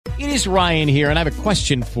It is Ryan here, and I have a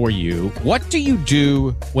question for you. What do you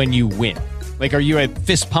do when you win? Like, are you a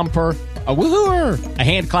fist pumper, a woohooer, a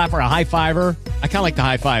hand clapper, a high fiver? I kind of like the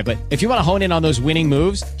high five, but if you want to hone in on those winning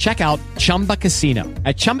moves, check out Chumba Casino.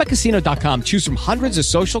 At ChumbaCasino.com, choose from hundreds of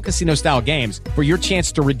social casino-style games for your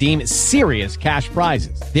chance to redeem serious cash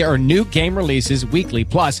prizes. There are new game releases weekly,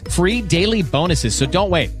 plus free daily bonuses. So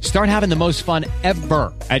don't wait. Start having the most fun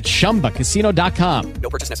ever at ChumbaCasino.com.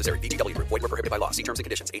 No purchase necessary. VGW. Void where prohibited by law. See terms and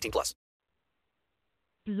conditions. 18 plus.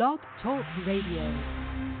 Blog Talk Radio.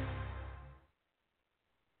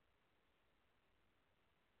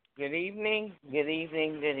 Good evening, good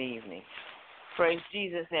evening, good evening. Praise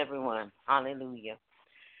Jesus, everyone. Hallelujah.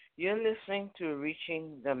 You're listening to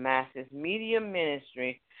Reaching the Masses Media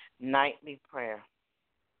Ministry Nightly Prayer.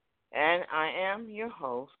 And I am your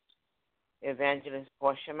host, Evangelist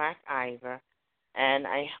Portia McIver, and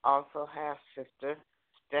I also have Sister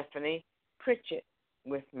Stephanie Pritchett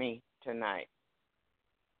with me tonight.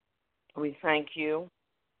 We thank you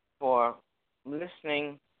for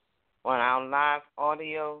listening on our live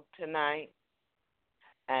audio tonight,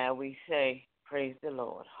 and we say, praise the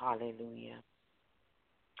Lord. Hallelujah.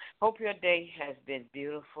 Hope your day has been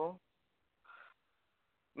beautiful.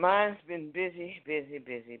 Mine's been busy.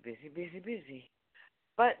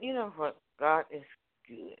 But you know what? God is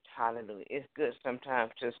good. Hallelujah. It's good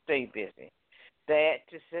sometimes to stay busy. Bad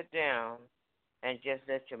to sit down and just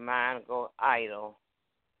let your mind go idle.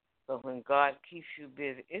 But when God keeps you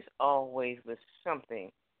busy, it's always with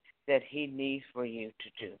something that he needs for you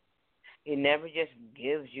to do. He never just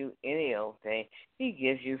gives you any old thing. He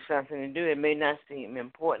gives you something to do. It may not seem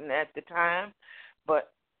important at the time,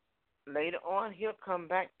 but later on he'll come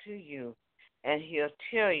back to you and he'll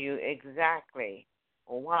tell you exactly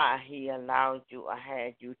why he allowed you or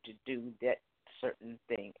had you to do that certain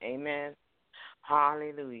thing. Amen.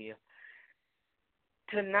 Hallelujah.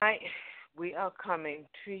 Tonight we are coming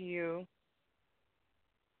to you,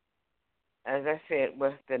 as I said,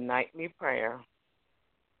 with the nightly prayer.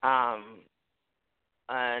 And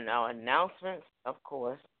our announcements, of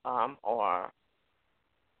course, are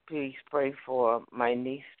please pray for my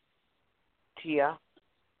niece, Tia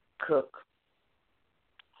Cook.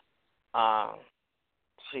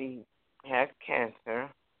 She has cancer.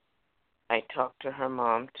 I talked to her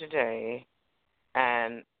mom today,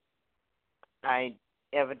 and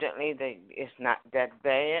it's not that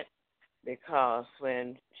bad, because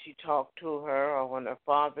when she talked to her or when her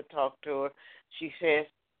father talked to her, she says,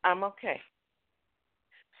 I'm okay.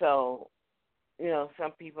 So, you know,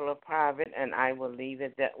 some people are private, and I will leave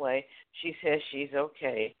it that way. She says she's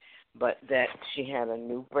okay, but that she had a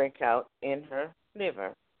new breakout in her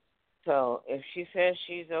liver. So if she says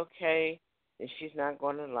she's okay, then she's not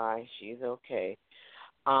going to lie. She's okay.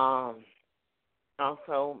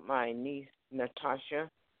 Also, my niece, Natasha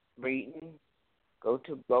Breeden, go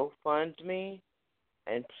to GoFundMe,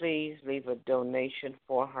 and please leave a donation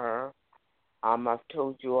for her. I've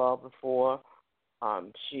told you all before,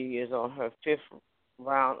 she is on her 5th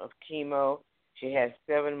round of chemo. She has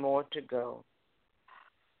 7 more to go.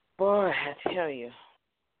 Boy, I tell you,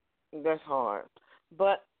 that's hard.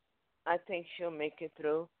 But I think she'll make it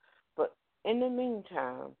through. But in the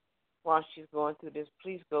meantime, while she's going through this,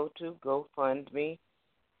 please go to GoFundMe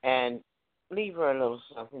and leave her a little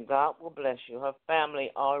something. God will bless you. Her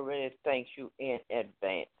family already thanks you in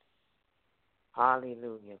advance.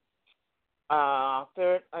 Hallelujah.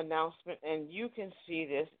 Third announcement, and you can see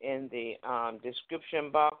this in the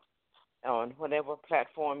description box on whatever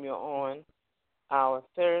platform you're on. Our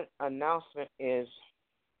third announcement is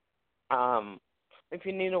if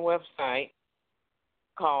you need a website,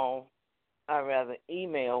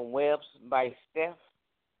 email Webs by Steph.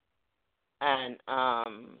 And,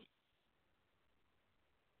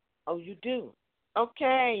 oh, you do?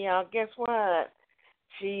 Okay, y'all, guess what?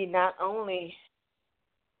 She not only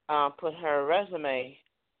put her resume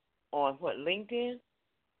on, LinkedIn?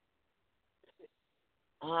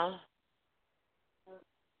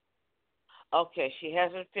 Okay, she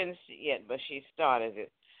hasn't finished it yet, but she started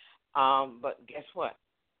it. But guess what?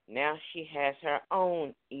 Now she has her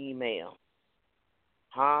own email.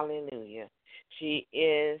 Hallelujah. She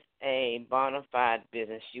is a bona fide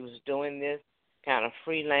business. She was doing this kind of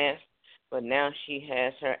freelance, but now she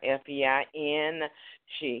has her FEIN.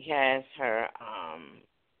 She has her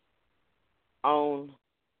own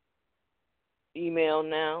email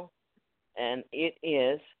now, and it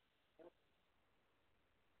is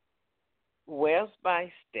Webs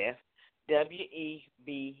by Steph,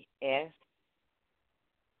 WEBS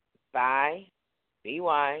by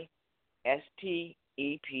BYSTEPH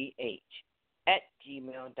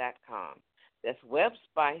 @gmail.com. That's Webs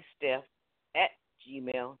by Steph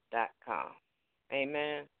gmail.com.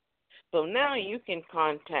 Amen. So now you can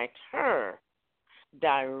contact her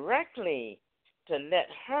directly to let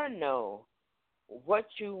her know what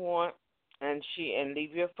you want, and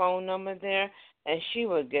leave your phone number there, and she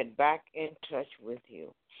will get back in touch with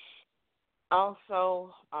you.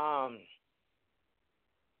 Also,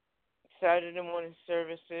 Saturday morning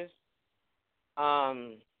services,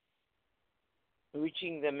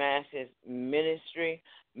 Reaching the Masses Ministry,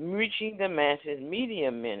 Reaching the Masses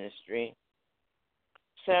Media Ministry,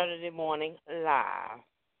 Saturday morning live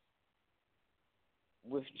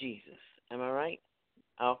with Jesus. Am I right?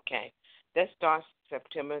 Okay. That starts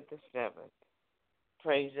September the 7th.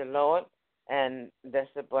 Praise the Lord. And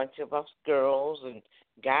that's a bunch of us girls and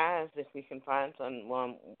guys, if we can find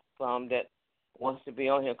someone that wants to be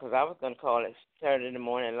on here, because I was going to call it Saturday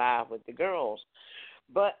morning live with the girls.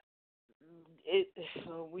 But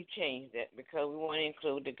we changed that because we want to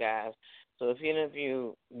include the guys. So if any of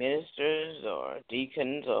you ministers or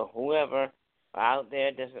deacons or whoever are out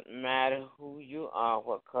there, doesn't matter who you are,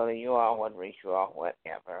 what color you are, what race you are,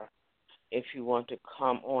 whatever. If you want to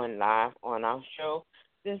come on live on our show,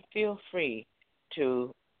 then feel free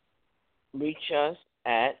to reach us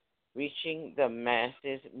at Reaching the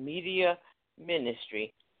Masses Media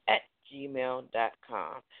Ministry at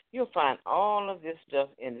gmail.com. You'll find all of this stuff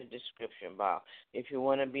in the description box if you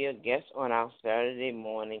want to be a guest on our Saturday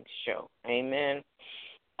morning show. Amen.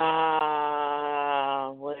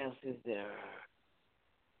 What else is there?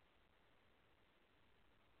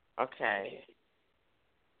 Okay.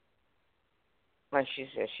 Like she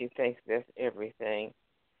said, she thinks that's everything.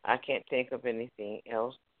 I can't think of anything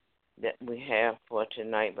else that we have for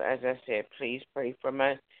tonight. But as I said, please pray for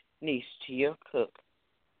my niece, Tia Cook,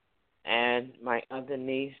 and my other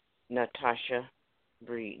niece, Natasha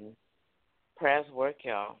Breeden. Prayers work,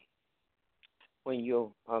 y'all. When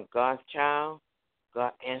you're a God's child,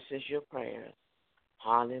 God answers your prayers.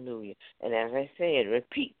 Hallelujah. And as I said,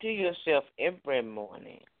 repeat to yourself every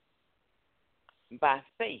morning. By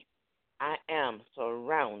faith, I am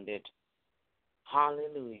surrounded,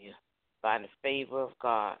 hallelujah, by the favor of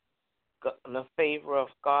God. The favor of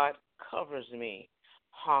God covers me,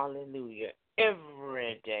 hallelujah,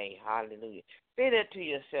 every day, hallelujah. Say that to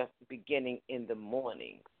yourself beginning in the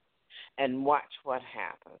morning and watch what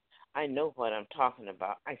happens. I know what I'm talking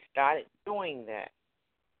about. I started doing that,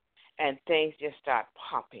 and things just start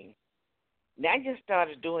popping. Now, I just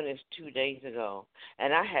started doing this 2 days ago,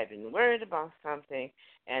 and I had been worried about something,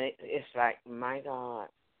 and it's like, my God.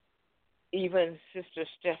 Even Sister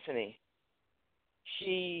Stephanie,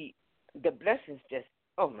 the blessings just,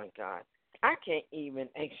 oh, my God. I can't even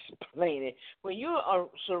explain it. When you are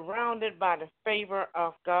surrounded by the favor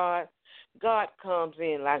of God, God comes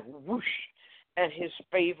in like whoosh, and his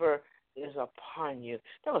favor is upon you.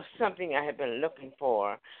 That was something I had been looking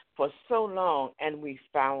for so long, and we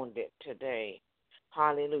found it today.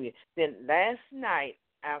 Hallelujah. Then last night,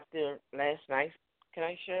 after last night, can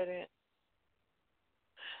I share that?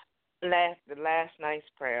 The last night's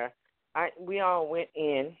prayer, we all went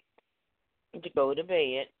in to go to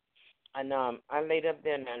bed, and I laid up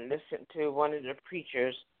there and I listened to one of the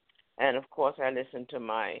preachers, and of course I listened to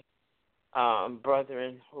my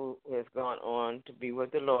brethren who has gone on to be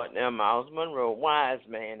with the Lord now, Miles Monroe, wise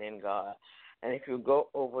man in God. And if you go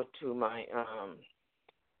over to my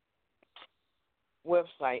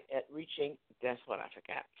website at Reaching, that's what I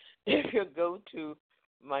forgot. If you go to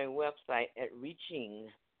my website at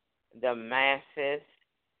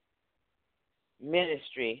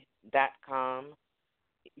reachingthemasses.ministry.com,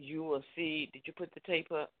 you will see, did you put the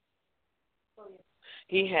tape up? Oh, yeah.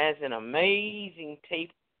 He has an amazing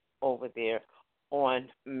tape over there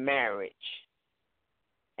on marriage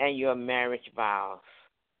and your marriage vows.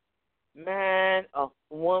 Man, a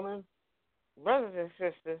woman, brothers and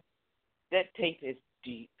sisters, that tape is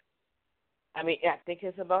deep. I mean, I think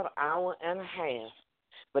it's about an hour and a half.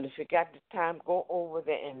 But if you got the time, go over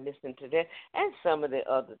there and listen to that and some of the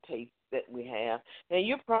other tapes that we have. Now,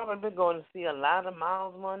 you're probably going to see a lot of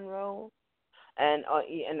Miles Monroe. And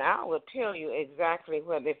I will tell you exactly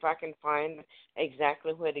where, if I can find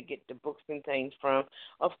exactly where to get the books and things from.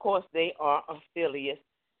 Of course, they are affiliates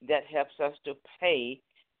that helps us to pay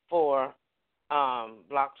for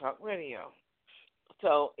Blog Talk Radio.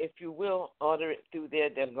 So if you will order it through there,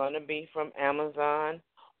 they're going to be from Amazon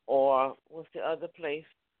or what's the other place?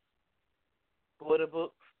 Border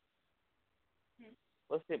Books.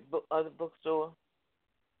 What's the other bookstore?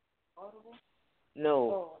 Audible?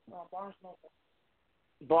 No. Oh, Barnes Noble.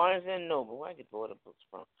 Barnes and Noble. Where I get Border Books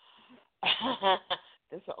from?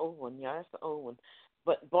 That's an old one. Yeah, that's an old one.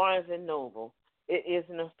 But Barnes and Noble. It is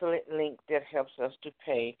an affiliate link that helps us to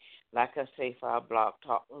pay, like I say, for our Blog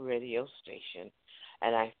Talk Radio station.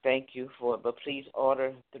 And I thank you for it. But please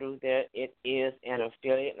order through there. It is an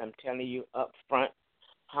affiliate. I'm telling you up front.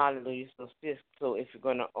 Hallelujah. So if you're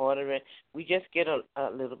going to order it, we just get a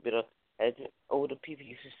little bit of, as older people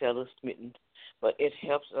used to sell us mittens, but it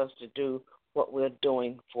helps us to do what we're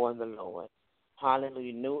doing for the Lord.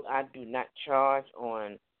 Hallelujah. No, I do not charge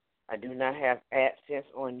on, I do not have AdSense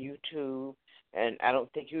on YouTube, and I don't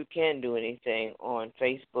think you can do anything on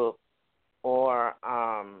Facebook or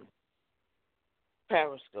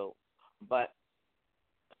Periscope. But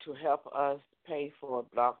to help us pay for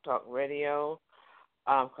Blog Talk Radio,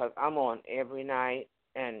 because I'm on every night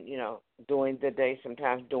and, during the day,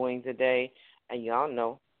 sometimes during the day, and y'all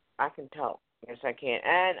know I can talk. Yes, I can.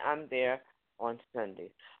 And I'm there on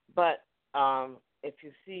Sundays. But if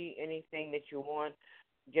you see anything that you want,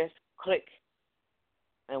 just click.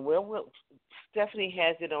 And Stephanie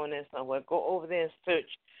has it on there somewhere. Go over there and search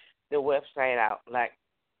the website out. Like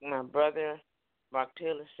my brother Mark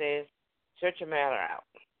Taylor says, search a matter out.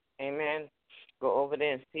 Amen. Go over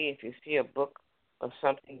there and see if you see a book or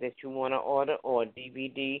something that you want to order, or a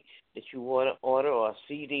DVD that you want to order, or a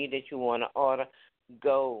CD that you want to order.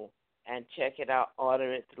 Go and check it out.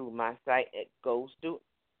 Order it through my site. It goes to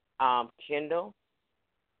Kindle,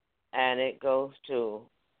 and it goes to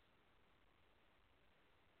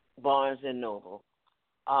Barnes and Noble.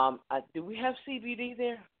 Do we have CBD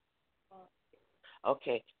there?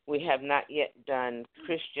 Okay. We have not yet done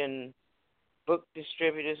Christian book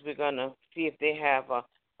distributors. We're going to see if they have a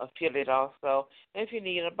affiliate also. And if you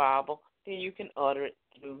need a Bible, then you can order it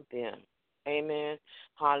through them. Amen.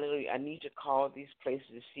 Hallelujah. I need to call these places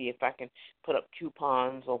to see if I can put up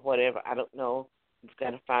coupons or whatever. I don't know. We've got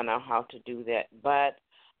to find out how to do that. But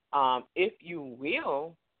if you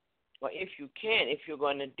will, or if you can, if you're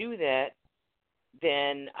going to do that,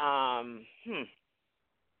 then I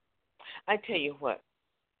tell you what.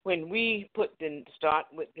 When we start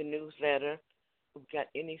with the newsletter, we've got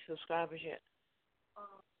any subscribers yet?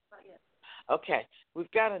 Not yet. Okay, we've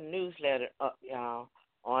got a newsletter up, y'all,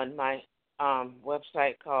 on my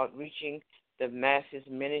website called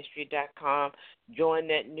reachingthemassesministry.com. Join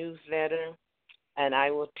that newsletter, and I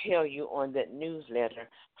will tell you on that newsletter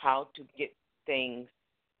how to get things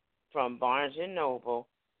from Barnes & Noble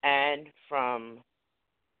and from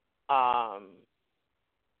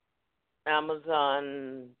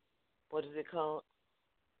Amazon. What is it called?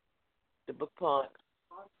 The book part?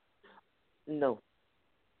 No.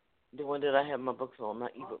 The one that I have my books on, my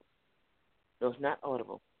ebook. No, it's not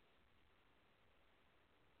Audible.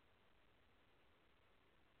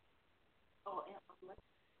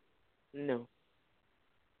 No.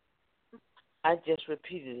 I just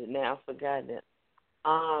repeated it now. I forgot that.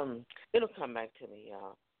 It'll come back to me,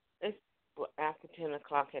 y'all. It's after 10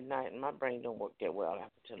 o'clock at night, and my brain don't work that well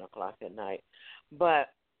after 10 o'clock at night.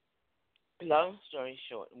 But long story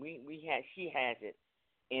short, she has it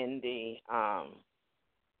in the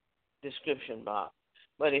description box.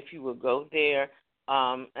 But if you will go there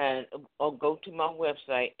or go to my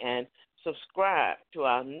website and subscribe to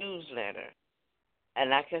our newsletter, and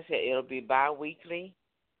like I said, it'll be bi-weekly,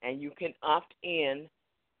 and you can opt in.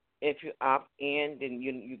 If you opt in, then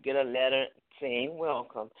you get a letter saying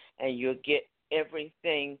welcome, and you'll get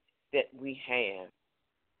everything that we have.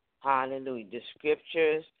 Hallelujah. The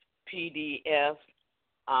scriptures, PDF,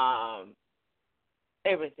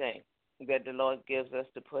 everything that the Lord gives us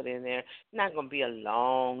to put in there. It's not going to be a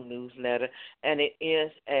long newsletter, and it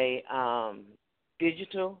is a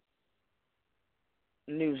digital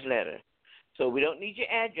newsletter. So we don't need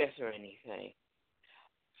your address or anything.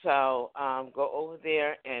 So go over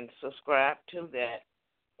there and subscribe to that.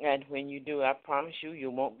 And when you do, I promise you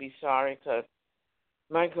won't be sorry, because,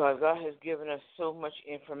 my God has given us so much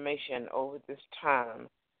information over this time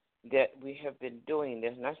that we have been doing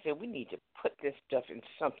this. And I said we need to put this stuff in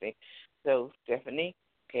something. So Stephanie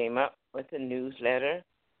came up with a newsletter,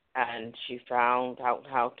 and she found out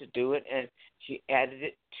how to do it, and she added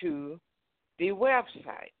it to the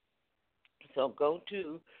website. So go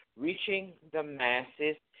to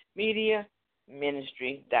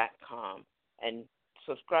reachingthemassesmediaministry.com and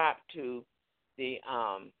subscribe to the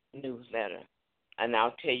newsletter. And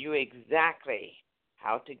I'll tell you exactly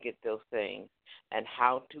how to get those things and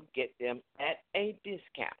how to get them at a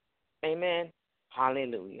discount. Amen.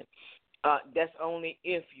 Hallelujah. That's only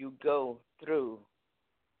if you go through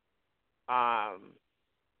the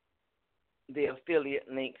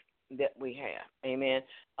affiliate links that we have. Amen.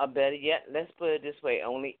 Or better yet, let's put it this way,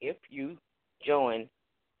 only if you join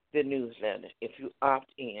the newsletter, if you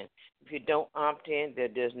opt in. If you don't opt in,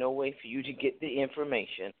 there's no way for you to get the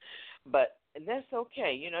information. But And that's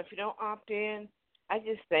okay. If you don't opt in, I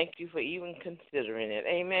just thank you for even considering it.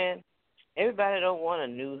 Amen. Everybody don't want a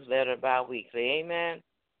newsletter bi-weekly. Amen.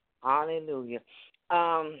 Hallelujah.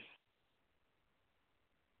 Um,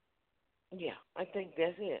 yeah, I think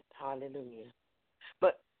that's it. Hallelujah.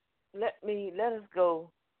 But let us go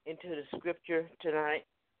into the scripture tonight.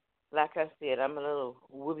 Like I said, I'm a little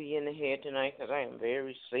woobly in the head tonight because I am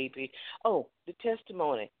very sleepy. Oh, the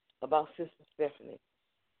testimony about Sister Stephanie.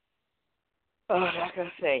 Oh, like I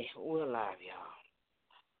say, we're alive,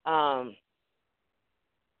 y'all.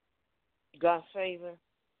 God's favor.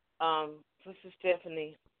 Sister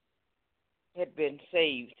Stephanie had been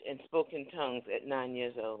saved and spoke in tongues at 9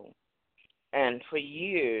 years old. And for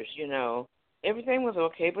years, everything was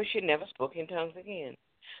okay, but she never spoke in tongues again.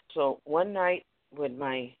 So one night when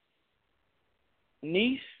my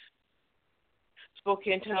niece spoke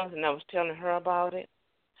in tongues and I was telling her about it,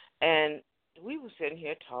 and we were sitting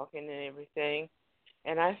here talking and everything,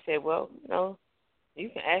 and I said, well, you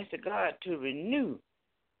can ask the God to renew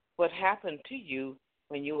what happened to you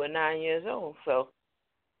when you were 9 years old. So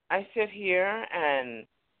I sit here and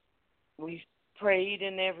we prayed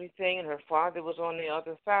and everything, and her father was on the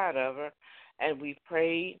other side of her, and we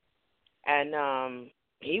prayed, and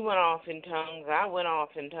he went off in tongues, I went off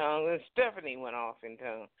in tongues, and Stephanie went off in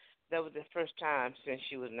tongues. That was the first time since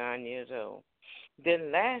she was 9 years old.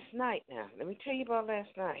 Then last night, now, let me tell you about last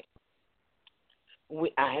night.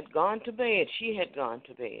 I had gone to bed. She had gone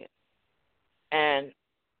to bed. And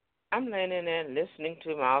I'm laying in there listening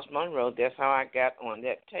to Miles Monroe. That's how I got on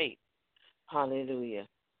that tape. Hallelujah.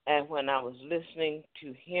 And when I was listening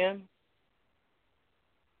to him,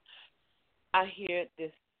 I heard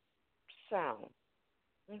this sound.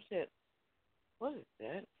 I said, what is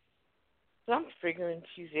that? So I'm figuring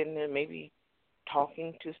she's in there maybe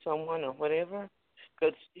talking to someone or whatever.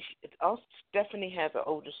 Because also Stephanie has an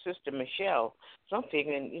older sister, Michelle. So I'm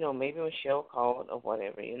figuring, maybe Michelle called or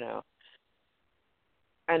whatever,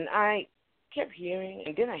 And I kept hearing,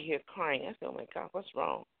 and then I hear crying. I said, oh, my God, what's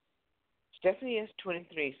wrong? Stephanie is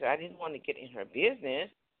 23, so I didn't want to get in her business.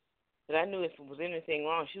 But I knew if there was anything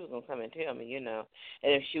wrong, she was going to come and tell me, And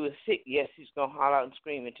if she was sick, yes, she's going to holler out and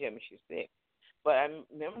scream and tell me she's sick. But I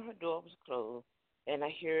remember her door was closed, and I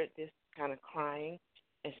heard this kind of crying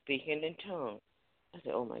and speaking in tongues. I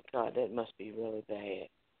said, oh, my God, that must be really bad.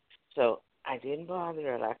 So I didn't bother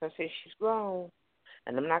her. Like I said, she's grown,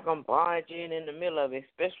 and I'm not going to barge in the middle of it,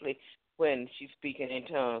 especially when she's speaking in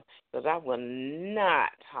tongues, because I will not,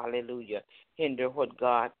 hallelujah, hinder what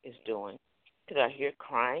God is doing. Because I hear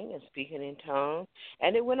crying and speaking in tongues,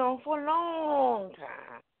 and it went on for a long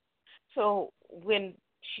time. So when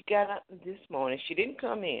she got up this morning, she didn't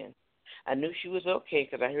come in. I knew she was okay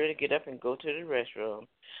because I heard her get up and go to the restroom.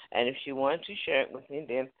 And if she wanted to share it with me,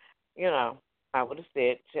 then, I would have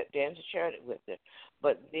said, sit down to share it with her.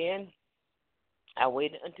 But then I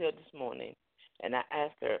waited until this morning, and I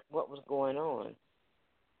asked her what was going on.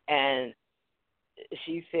 And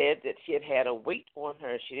she said that she had a weight on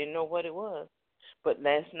her. She didn't know what it was. But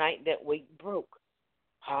last night that weight broke.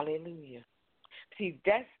 Hallelujah. See,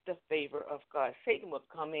 that's the favor of God. Satan will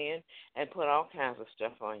come in and put all kinds of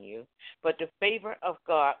stuff on you, but the favor of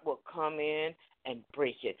God will come in and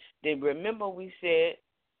break it. Then remember we said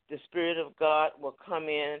the Spirit of God will come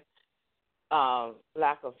in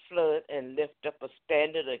like a flood and lift up a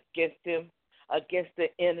standard against him, against the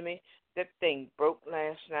enemy. That thing broke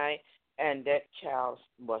last night, and that child,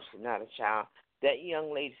 well, she's not a child, that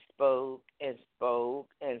young lady spoke and spoke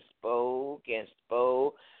and spoke and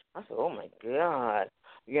spoke. I said, oh, my God,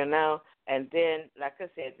 And then, like I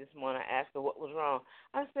said this morning, I asked her what was wrong.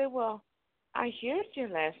 I said, well, I heard you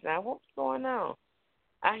last night. What was going on?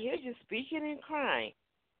 I heard you speaking and crying.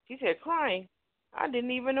 She said, crying? I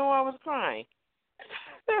didn't even know I was crying.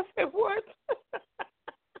 I said, what?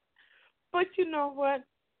 But you know what?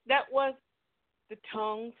 That was the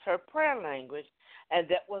tongues, her prayer language, and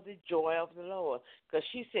that was the joy of the Lord. Because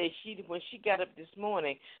she said when she got up this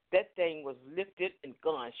morning, that thing was lifted and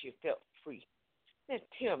gone. She felt free. Now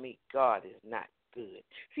tell me God is not good.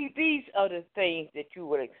 See, these are the things that you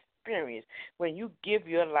will experience when you give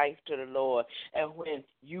your life to the Lord and when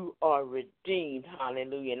you are redeemed.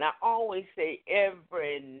 Hallelujah. And I always say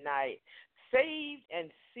every night, saved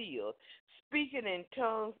and sealed, speaking in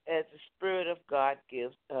tongues as the Spirit of God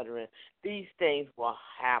gives utterance. These things will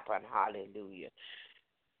happen. Hallelujah.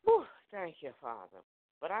 Whew, thank you, Father.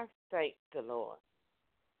 But I thank the Lord.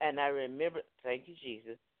 And I remember, thank you,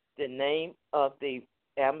 Jesus, the name of the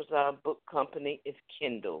Amazon book company is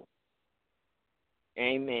Kindle.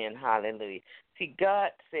 Amen. Hallelujah. See, God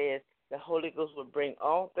says the Holy Ghost will bring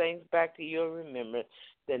all things back to your remembrance.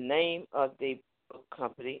 The name of the book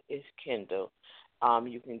company is Kindle.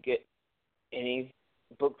 You can get any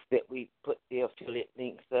books that we put the affiliate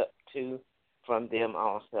links up to from them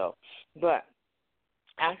also. But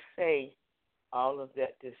I say all of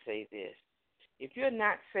that to say this. If you're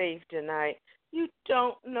not saved tonight, you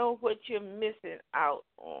don't know what you're missing out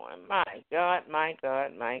on. My God, my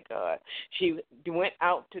God, my God. She went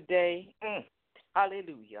out today.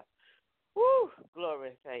 Hallelujah. Woo,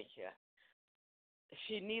 glory, thank you.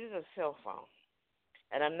 She needed a cell phone.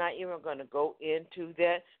 And I'm not even going to go into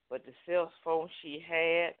that, but the cell phone she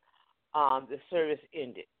had, the service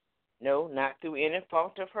ended. No, not through any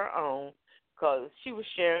fault of her own, because she was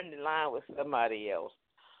sharing the line with somebody else.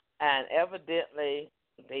 And evidently,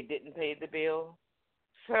 they didn't pay the bill.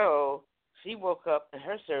 So she woke up and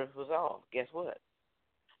her service was off. Guess what?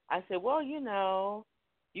 I said, well, you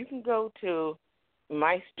can go to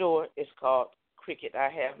my store. It's called Cricket. I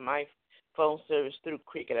have my phone service through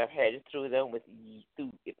Cricket. I've had it through them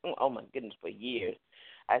oh my goodness, for years.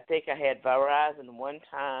 I think I had Verizon one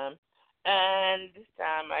time, and this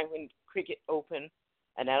time I went Cricket open,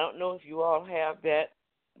 and I don't know if you all have that,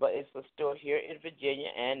 but it's a store here in Virginia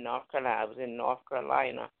and North Carolina. I was in North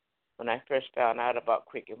Carolina when I first found out about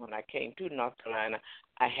Cricket. When I came to North Carolina,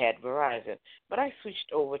 I had Verizon, but I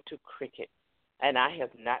switched over to Cricket, and I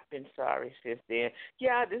have not been sorry since then.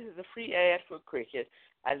 Yeah, this is a free ad for Cricket.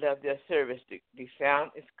 I love their service. The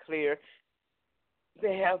sound is clear.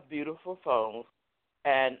 They have beautiful phones,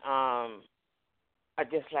 and I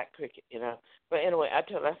just like Cricket, But anyway, I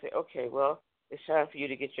said, okay, well, it's time for you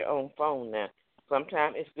to get your own phone now.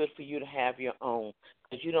 Sometimes it's good for you to have your own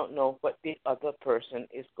because you don't know what the other person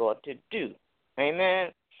is going to do.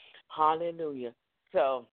 Amen? Hallelujah.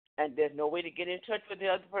 So, and there's no way to get in touch with the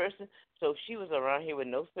other person, so she was around here with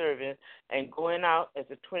no service and going out as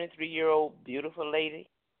a 23-year-old beautiful lady.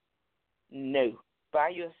 No. By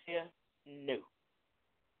yourself? No.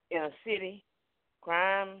 In a city,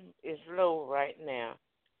 crime is low right now.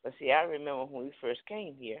 But see, I remember when we first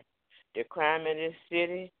came here, the crime in this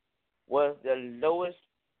city was the lowest.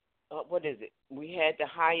 We had the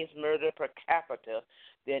highest murder per capita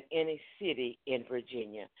than any city in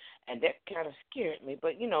Virginia. And that kind of scared me.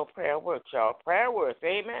 But, prayer works, y'all. Prayer works,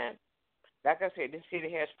 amen? Like I said, this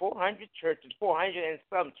city has 400 churches, 400 and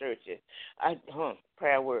some churches.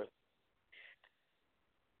 Prayer works.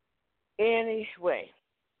 Anyway,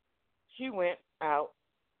 she went out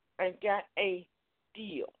and got a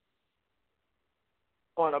deal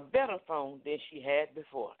on a better phone than she had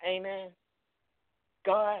before. Amen?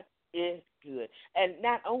 God is good. And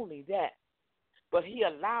not only that, but he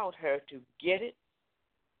allowed her to get it.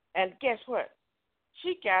 And guess what?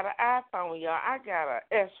 She got an iPhone, y'all. I got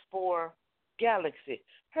a S4 Galaxy.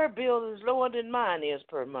 Her bill is lower than mine is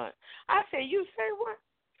per month. I say, you say what?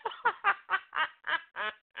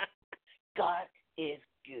 God is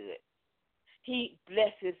good. He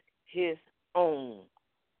blesses his own.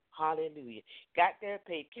 Hallelujah. Got there,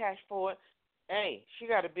 paid cash for it. Hey, she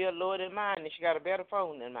got a bill lower than mine, and she got a better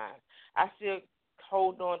phone than mine. I still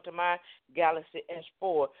hold on to my Galaxy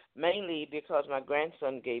S4, mainly because my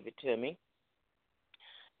grandson gave it to me.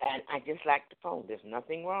 And I just like the phone. There's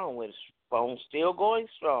nothing wrong with it. The phone still going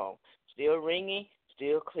strong, still ringing,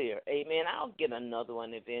 still clear. Amen. I'll get another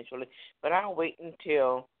one eventually, but I'll wait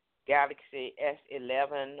until Galaxy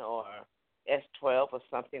S11 or S12 or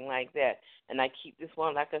something like that. And I keep this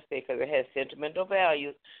one, like I say, because it has sentimental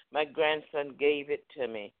values. My grandson gave it to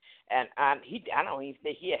me. And I don't even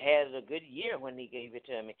think he had a good year when he gave it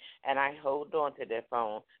to me. And I hold on to that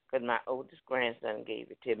phone because my oldest grandson gave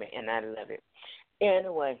it to me, and I love it.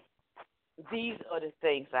 Anyway, these are the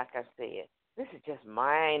things, like I said. This is just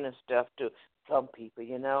minor stuff to some people,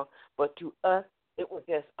 But to us, it was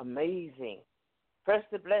just amazing. First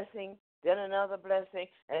the blessing, then another blessing,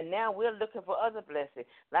 and now we're looking for other blessings.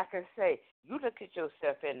 Like I say, you look at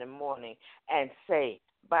yourself in the morning and say,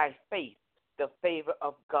 by faith, the favor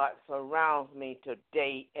of God surrounds me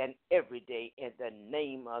today and every day in the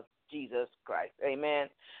name of Jesus Christ. Amen.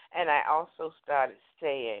 And I also started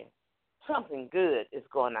saying, something good is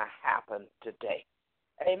going to happen today.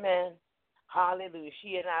 Amen. Hallelujah.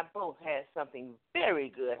 She and I both had something very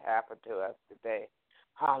good happen to us today.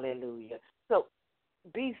 Hallelujah. So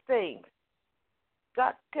these things,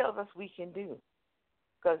 God tells us we can do.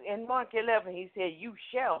 Because in Mark 11, he said, you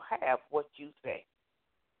shall have what you say.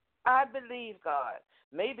 I believe God.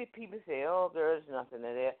 Maybe people say, oh, there's nothing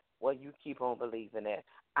in that. Well, you keep on believing that.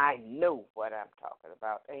 I know what I'm talking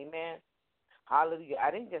about. Amen. Hallelujah.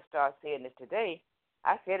 I didn't just start saying it today.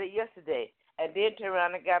 I said it yesterday. And then turned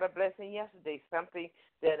around and got a blessing yesterday, something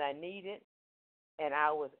that I needed, and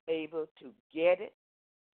I was able to get it.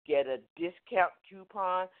 get a discount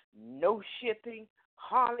coupon, no shipping.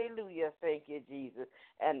 Hallelujah. Thank you, Jesus.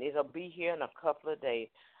 And it'll be here in a couple of days.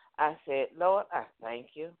 I said, Lord, I thank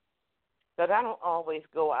you. But I don't always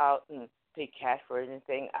go out and pay cash for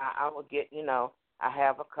anything. I will get, I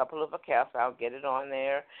have a couple of accounts. I'll get it on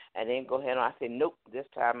there and then go ahead and I say, nope, this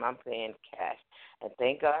time I'm paying cash. And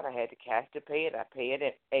thank God I had the cash to pay it. I pay it,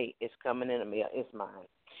 and, hey, it's coming in the mail. It's mine.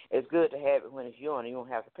 It's good to have it when it's yours and you don't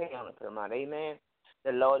have to pay on it per month. Amen.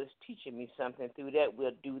 The Lord is teaching me something through that.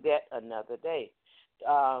 We'll do that another day.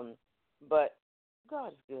 But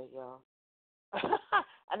God is good, y'all.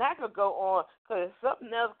 And I could go on because there's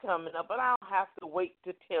something else coming up, but I don't have to wait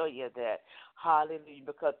to tell you that. Hallelujah,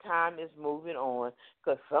 because time is moving on.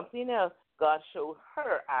 Because something else God showed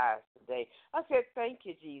her eyes today. I said, thank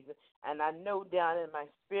you, Jesus. And I know down in my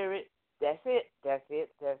spirit, that's it, that's it,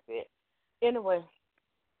 that's it. Anyway,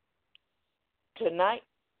 tonight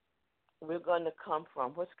we're going to come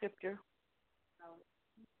from what scripture?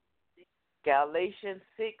 Galatians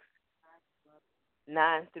 6,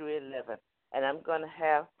 9 through 11. And I'm going to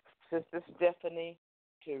have Sister Stephanie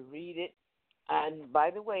to read it. And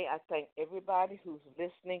by the way, I thank everybody who's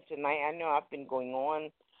listening tonight. I know I've been going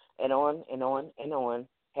on and on and on and on.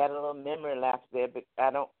 Had a little memory lapse there, but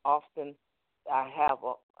I don't often. I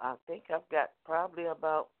think I've got probably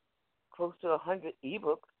about close to 100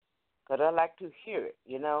 ebooks because I like to hear it.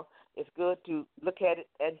 It's good to look at it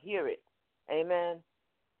and hear it. Amen.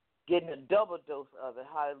 Getting a double dose of it.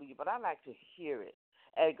 Hallelujah. But I like to hear it.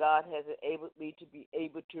 And God has enabled me to be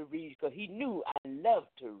able to read because he knew I loved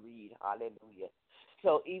to read. Hallelujah.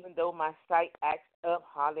 So even though my sight acts up,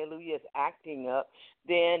 hallelujah, is acting up,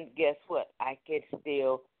 then guess what? I can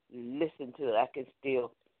still listen to it. I can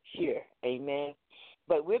still hear. Amen.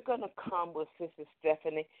 But we're going to come with Sister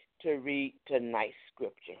Stephanie to read tonight's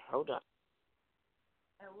scripture. Hold on.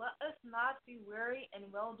 And let us not be weary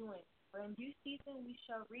in well-doing, for in due season we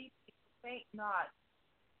shall reap if we faint not.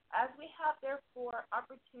 As we have therefore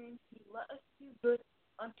opportunity, let us do good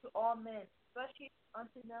unto all men, especially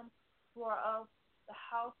unto them who are of the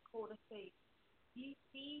household of faith. Ye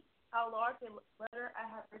see how large a letter I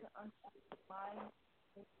have written unto mine.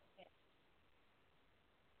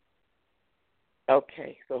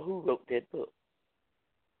 Okay, so who wrote that book?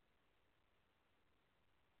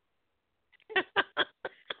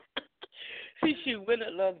 See, she went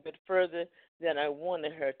a little bit further than I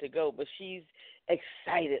wanted her to go, but she's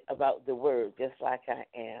excited about the word, just like I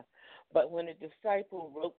am. But when a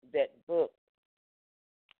disciple wrote that book,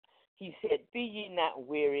 he said, be ye not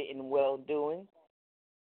weary in well-doing.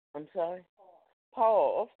 I'm sorry?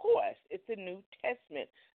 Paul, of course. It's the New Testament.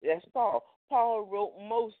 That's Paul. Paul wrote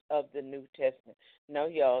most of the New Testament. No,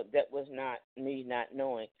 y'all, that was not me not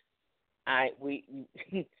knowing.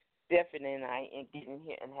 Stephanie and I didn't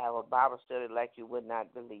here and have a Bible study like you would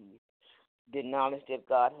not believe. The knowledge that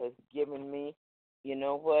God has given me, you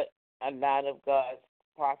know what? A lot of God's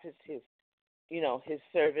prophets, his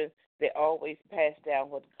servants, they always pass down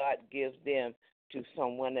what God gives them to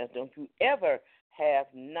someone else. Don't you ever have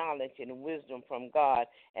knowledge and wisdom from God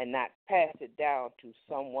and not pass it down to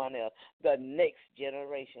someone else, the next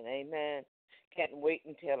generation. Amen. Can't wait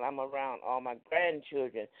until I'm around all my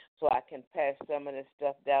grandchildren so I can pass some of this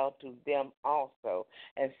stuff down to them also.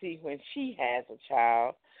 And see, when she has a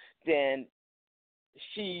child, then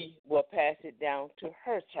she will pass it down to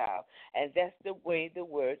her child. And that's the way the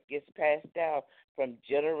word gets passed down from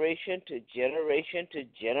generation to generation to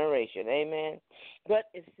generation. Amen. But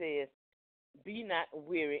it says, be not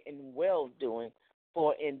weary in well-doing,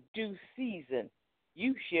 for in due season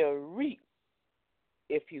you shall reap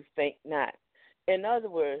if you faint not. In other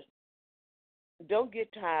words, don't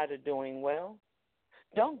get tired of doing well.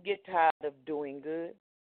 Don't get tired of doing good.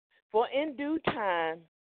 For in due time,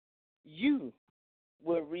 you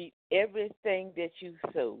will reap everything that you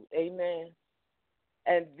sowed. Amen.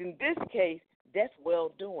 And in this case, that's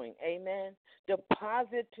well-doing. Amen. The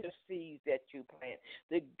positive seeds that you plant,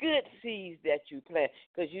 the good seeds that you plant,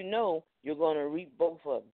 because you know you're going to reap both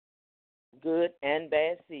of them, good and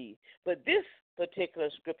bad seeds. But this particular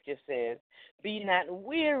scripture says, be not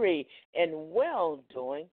weary in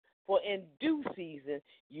well-doing, for in due season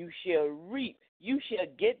you shall reap. You shall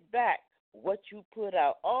get back what you put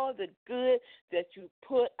out, all the good that you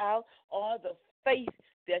put out, all the faith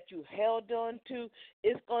that you held on to,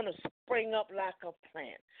 it's going to spring up like a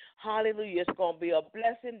plant. Hallelujah. It's going to be a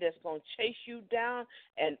blessing that's going to chase you down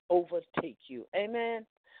and overtake you. Amen.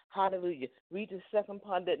 Hallelujah. Read the second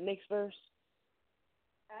part of that next verse.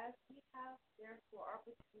 As we have therefore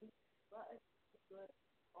opportunity, let us do good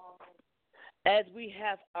all men. As we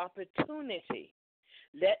have opportunity,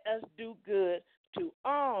 let us do good to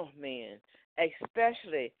all men,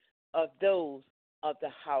 especially of those of the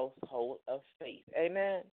household of faith.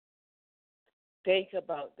 Amen. Think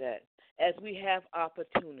about that. As we have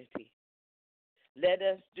opportunity, let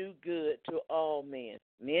us do good to all men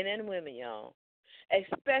and women, y'all,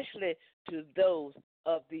 especially to those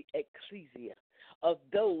of the ecclesia, of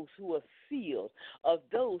those who are sealed, of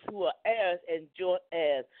those who are heirs and joint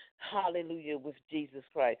heirs, hallelujah, with Jesus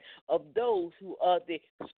Christ, of those who are the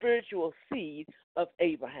spiritual seed of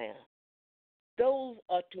Abraham. Those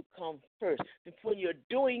are to come first. When you're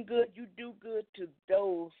doing good, you do good to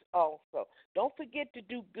those also. Don't forget to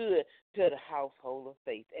do good to the household of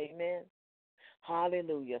faith. Amen.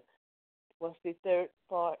 Hallelujah. What's the third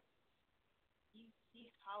part? You see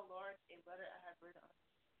how large a letter I have written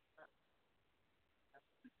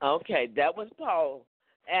on. Okay, that was Paul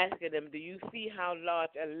asking them, do you see how large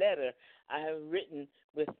a letter I have written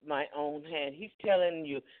with my own hand? He's telling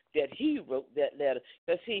you that he wrote that letter.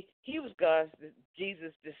 Because, see, he was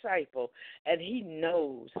Jesus' disciple, and he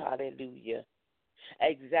knows, hallelujah,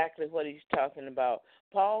 exactly what he's talking about.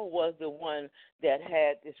 Paul was the one that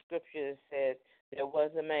had the scripture that said, there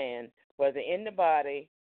was a man, whether in the body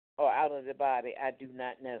or out of the body, I do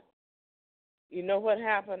not know. You know what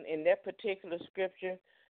happened in that particular scripture?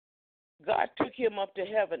 God took him up to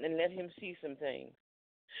heaven and let him see some things.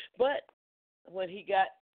 But when he got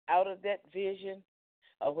out of that vision,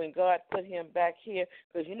 or when God put him back here,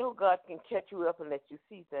 because you know God can catch you up and let you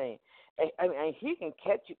see things. I mean, he can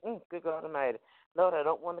catch you. Good God Almighty. Lord, I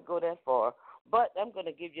don't want to go that far. But I'm going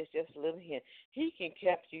to give you just a little hint. He can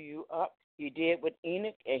capture you up. He did with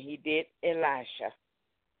Enoch, and he did Elijah.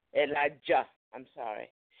 Elijah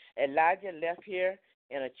left here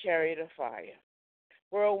in a chariot of fire.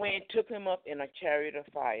 Whirlwind took him up in a chariot of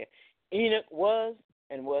fire. Enoch was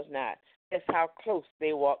and was not. That's how close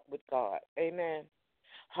they walked with God. Amen.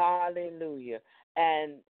 Hallelujah.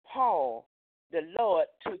 And Paul, the Lord,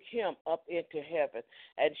 took him up into heaven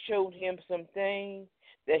and showed him some things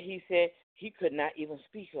that he said he could not even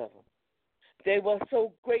speak of them. They were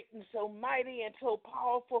so great and so mighty and so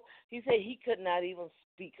powerful, he said he could not even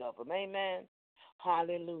speak of them. Amen.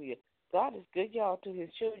 Hallelujah. God is good, y'all, to his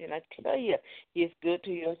children. I tell you, he is good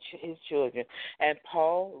to his children. And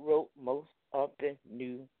Paul wrote most of the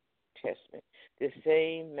New Testament. The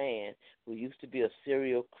same man who used to be a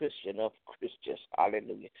serial Christian of Christians.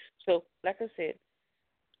 Hallelujah. So, like I said,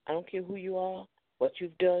 I don't care who you are, what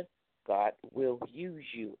you've done, God will use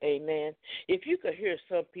you. Amen. If you could hear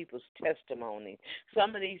some people's testimony,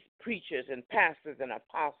 some of these preachers and pastors and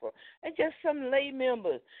apostles, and just some lay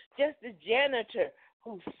members, just the janitor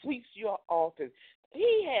who sweeps your office,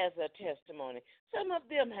 he has a testimony. Some of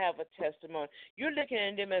them have a testimony. You're looking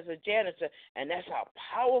at them as a janitor, and that's a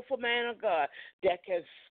powerful man of God that can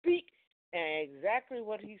speak and exactly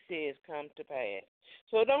what he says come to pass.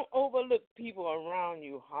 So don't overlook people around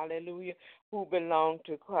you, hallelujah, who belong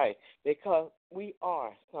to Christ, because we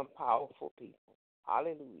are some powerful people,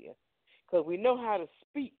 hallelujah, because we know how to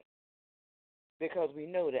speak, because we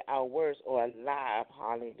know that our words are alive,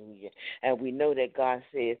 hallelujah, and we know that God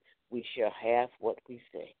says we shall have what we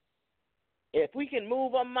say. If we can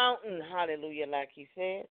move a mountain, hallelujah, like he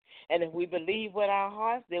said, and if we believe with our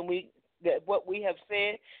hearts, then that what we have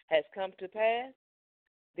said has come to pass,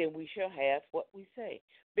 then we shall have what we say.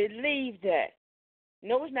 Believe that.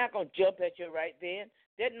 No, it's not going to jump at you right then.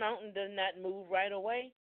 That mountain does not move right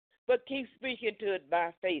away. But keep speaking to it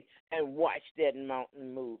by faith and watch that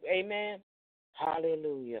mountain move. Amen.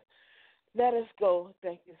 Hallelujah. Let us go.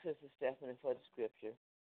 Thank you, Sister Stephanie, for the scripture.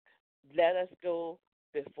 Let us go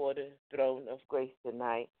before the throne of grace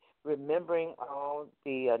tonight, remembering all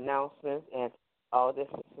the announcements and all that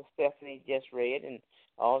Sister Stephanie just read and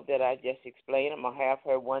all that I just explained. I'm going to have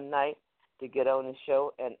her one night to get on the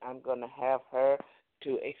show, and I'm going to have her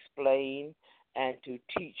to explain and to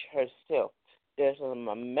teach herself. There's some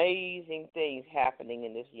amazing things happening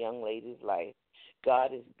in this young lady's life.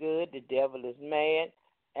 God is good. The devil is mad.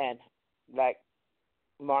 And like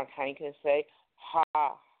Mark Hankins say, ha,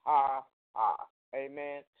 ha, ha.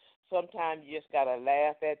 Amen. Sometimes you just got to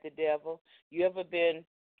laugh at the devil. You ever been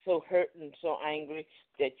so hurt and so angry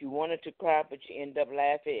that you wanted to cry, but you end up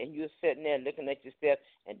laughing, and you're sitting there looking at yourself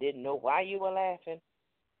and didn't know why you were laughing?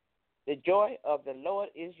 The joy of the Lord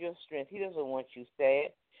is your strength. He doesn't want you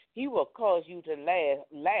sad. He will cause you to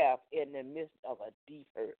laugh in the midst of a deep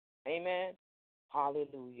hurt. Amen.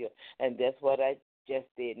 Hallelujah. And that's what I just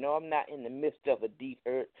did. No, I'm not in the midst of a deep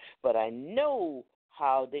hurt, but I know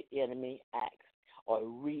how the enemy acts or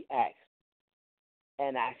reacts.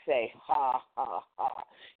 And I say, ha, ha, ha,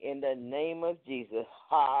 in the name of Jesus,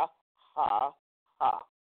 ha, ha, ha.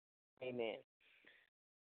 Amen.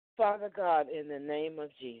 Father God, in the name of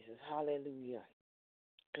Jesus, hallelujah.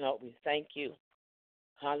 Lord, we thank you,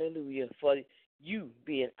 hallelujah, for you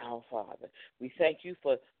being our Father. We thank you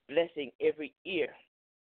for blessing every ear,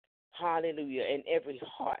 hallelujah, and every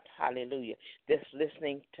heart, hallelujah, that's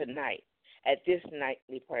listening tonight at this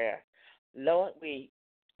nightly prayer. Lord, we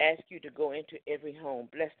ask you to go into every home,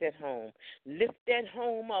 bless that home, lift that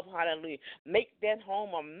home up, hallelujah, make that home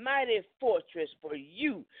a mighty fortress for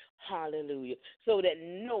you, hallelujah, so that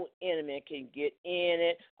no enemy can get in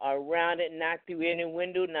it, around it, not through any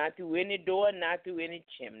window, not through any door, not through any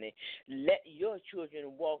chimney. Let your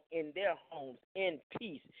children walk in their homes in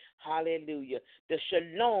peace, hallelujah, the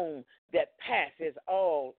shalom that passes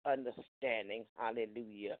all understanding,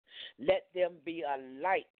 hallelujah. Let them be a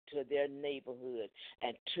light to their neighborhood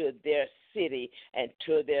and to their city and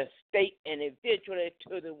to their state and eventually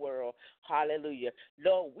to the world. Hallelujah.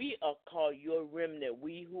 Lord, we are called your remnant.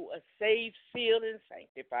 We who are saved, sealed, and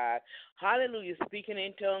sanctified. Hallelujah. Speaking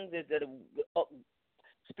in tongues as the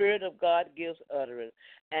Spirit of God gives utterance,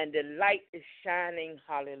 and the light is shining,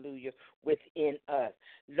 hallelujah, within us.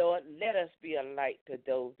 Lord, let us be a light to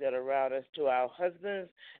those that are around us, to our husbands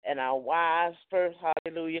and our wives first,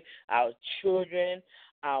 hallelujah, our children,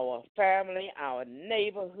 our family, our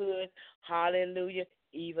neighborhood, hallelujah,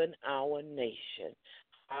 even our nation.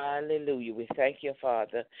 Hallelujah. We thank you,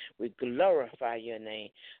 Father. We glorify your name.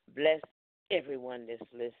 Bless everyone that's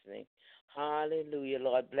listening. Hallelujah,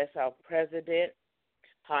 Lord. Bless our president.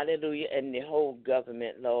 Hallelujah, and the whole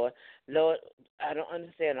government, Lord. Lord, I don't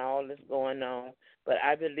understand all that's going on, but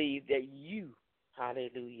I believe that you,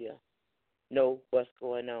 hallelujah, know what's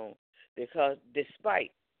going on. Because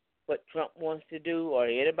despite what Trump wants to do, or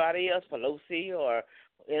anybody else, Pelosi, or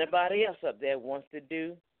anybody else up there wants to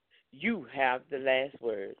do, you have the last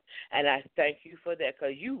word. And I thank you for that,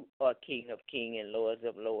 because you are King of kings and Lords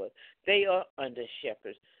of lords. They are under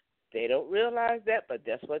shepherds. They don't realize that, but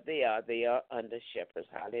that's what they are. They are under shepherds.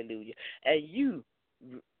 Hallelujah. And you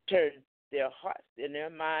turn their hearts and their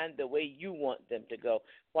mind the way you want them to go.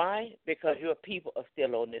 Why? Because your people are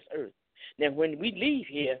still on this earth. Now, when we leave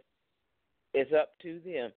here, it's up to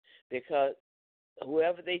them, because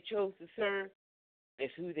whoever they chose to serve is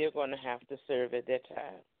who they're going to have to serve at that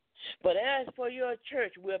time. But as for your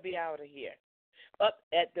church, we'll be out of here, up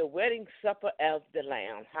at the wedding supper of the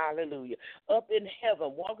Lamb, hallelujah, up in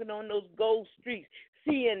heaven, walking on those gold streets,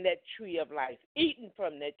 seeing that tree of life, eating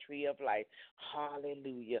from that tree of life,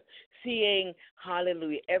 hallelujah, seeing,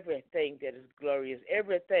 hallelujah, everything that is glorious,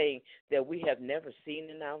 everything that we have never seen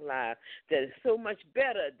in our lives that is so much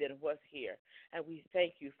better than what's here. And we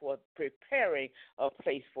thank you for preparing a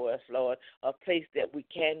place for us, Lord, a place that we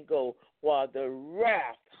can go while the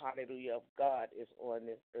wrath, hallelujah, of God is on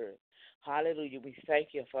this earth. Hallelujah. We thank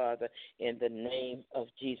you, Father, in the name of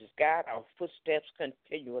Jesus. Guide our footsteps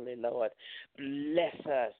continually, Lord. Bless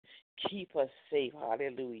us. Keep us safe.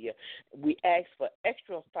 Hallelujah. We ask for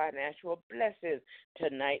extra financial blessings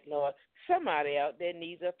tonight, Lord. Somebody out there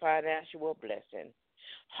needs a financial blessing.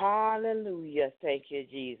 Hallelujah. Thank you,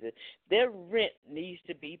 Jesus. Their rent needs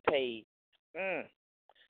to be paid.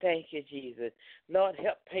 Thank you, Jesus. Lord,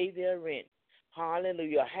 help pay their rent.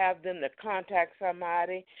 Hallelujah. Have them to contact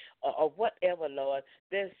somebody or whatever, Lord.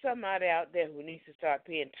 There's somebody out there who needs to start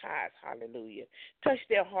paying tithes. Hallelujah. Touch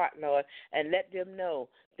their heart, Lord, and let them know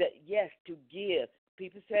that, yes, to give.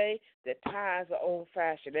 People say that tithes are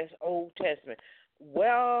old-fashioned. That's Old Testament.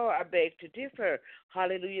 Well, I beg to differ.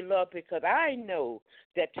 Hallelujah, Lord, because I know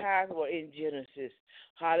that tithes were in Genesis.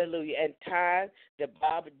 Hallelujah. And tithes, the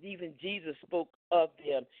Bible, even Jesus spoke of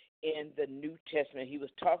them in the New Testament. He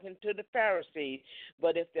was talking to the Pharisees.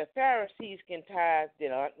 But if the Pharisees can tithe,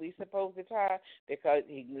 then aren't we supposed to tithe? Because,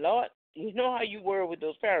 Lord, you know how you were with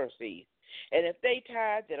those Pharisees. And if they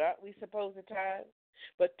tithe, then aren't we supposed to tithe?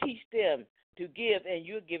 But teach them to give, and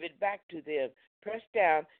you'll give it back to them. Pressed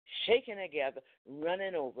down, shaken together,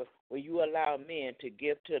 running over, where you allow men to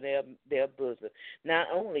give to their bosom. Not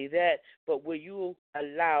only that, but will you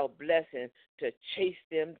allow blessings to chase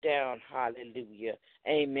them down. Hallelujah.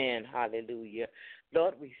 Amen. Hallelujah.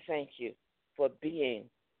 Lord, we thank you for being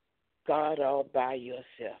God all by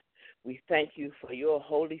yourself. We thank you for your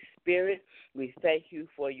Holy Spirit. We thank you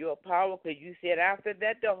for your power, because you said after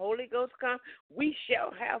that the Holy Ghost comes, we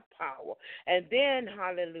shall have power. And then,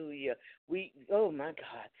 hallelujah, oh my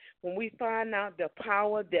God, when we find out the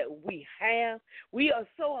power that we have, we are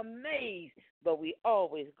so amazed, but we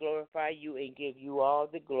always glorify you and give you all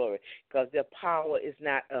the glory, because the power is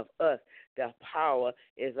not of us. The power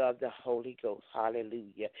is of the Holy Ghost.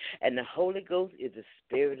 Hallelujah. And the Holy Ghost is the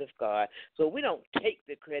Spirit of God. So we don't take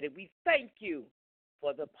the credit. We thank you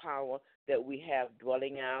for the power that we have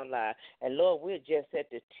dwelling in our lives. And Lord, we're just at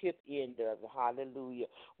the tip end of it. Hallelujah.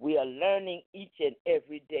 We are learning each and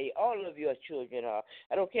every day. All of your children are.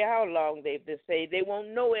 I don't care how long they've been saved, they won't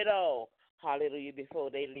know it all. Hallelujah, before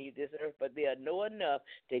they leave this earth, but they'll know enough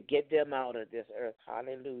to get them out of this earth.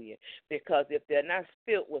 Hallelujah. Because if they're not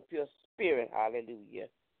filled with your spirit, hallelujah,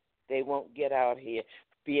 they won't get out here.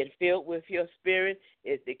 Being filled with your spirit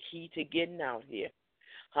is the key to getting out here.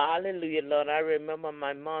 Hallelujah, Lord. I remember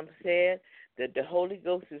my mom said that the Holy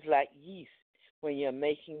Ghost is like yeast when you're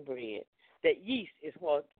making bread. That yeast is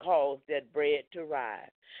what caused that bread to rise.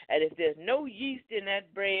 And if there's no yeast in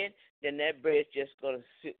that bread, then that bread's just going to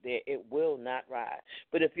sit there. It will not rise.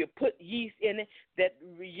 But if you put yeast in it, that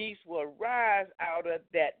yeast will rise out of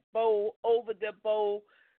that bowl, over the bowl,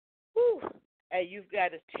 whew, and you've got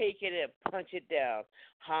to take it and punch it down.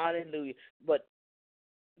 Hallelujah. But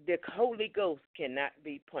the Holy Ghost cannot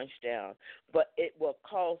be punched down, but it will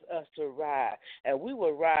cause us to rise, and we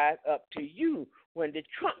will rise up to you when the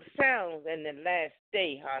trump sounds in the last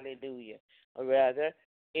day, hallelujah, or rather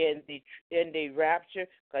in the rapture,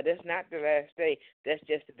 because that's not the last day, that's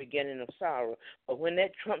just the beginning of sorrow. But when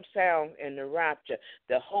that trump sounds in the rapture,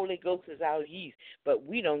 the Holy Ghost is our yeast, but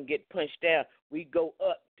we don't get punched down. We go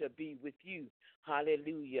up to be with you.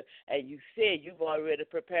 Hallelujah. And you said you've already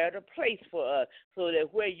prepared a place for us so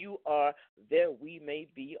that where you are, there we may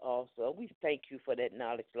be also. We thank you for that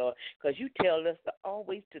knowledge, Lord, because you tell us to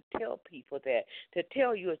always to tell people that, to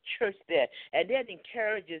tell your church that, and that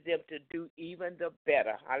encourages them to do even the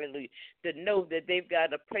better. Hallelujah. To know that they've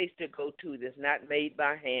got a place to go to that's not made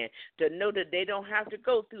by hand, to know that they don't have to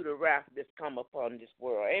go through the wrath that's come upon this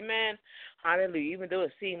world. Amen. Hallelujah. Even though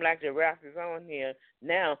it seems like the wrath is on here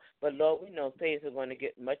now, but Lord, we know things are going to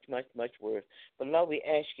get much, much, much worse. But Lord, we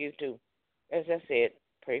ask you to, as I said,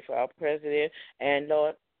 pray for our president, and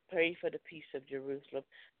Lord, pray for the peace of Jerusalem.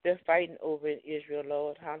 They're fighting over in Israel,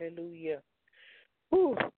 Lord. Hallelujah.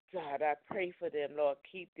 Ooh, God, I pray for them, Lord.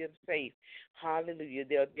 Keep them safe. Hallelujah.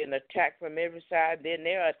 They're being attacked from every side, then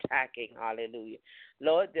they're attacking. Hallelujah.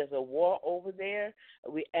 Lord, there's a war over there.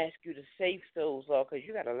 We ask you to save souls, Lord, because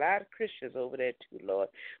you got a lot of Christians over there too, Lord.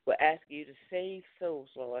 We're asking you to save souls,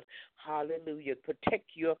 Lord. Hallelujah. Protect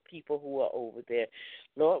your people who are over there.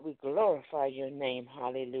 Lord, we glorify your name.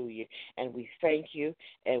 Hallelujah. And we thank you,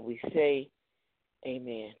 and we say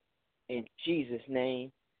amen. In Jesus'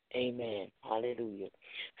 name, amen. Hallelujah.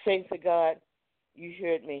 Saints of God, you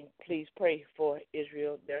heard me. Please pray for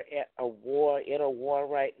Israel. They're at a war,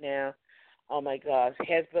 right now. Oh, my God.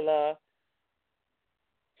 Hezbollah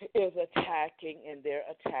is attacking, and they're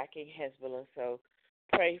attacking Hezbollah. So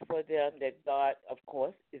pray for them that God, of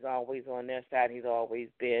course, is always on their side. He's always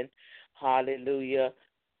been. Hallelujah.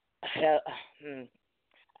 I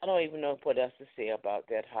don't even know what else to say about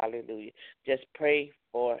that. Hallelujah. Just pray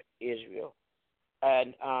for Israel.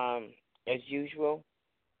 And as usual,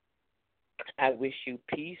 I wish you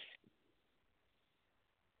peace.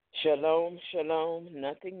 Shalom, shalom,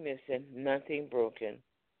 nothing missing, nothing broken.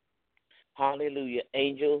 Hallelujah.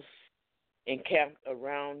 Angels encamped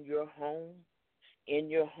around your home, in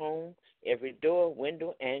your home, every door,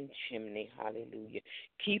 window, and chimney. Hallelujah.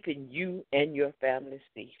 Keeping you and your family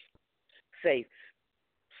safe.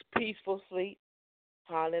 Peaceful sleep.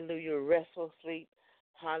 Hallelujah. Restful sleep.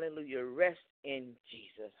 Hallelujah. Rest in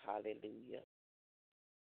Jesus. Hallelujah.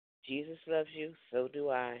 Jesus loves you, so do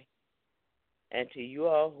I. And to you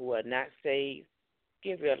all who are not saved,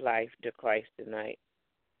 give your life to Christ tonight.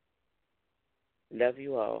 Love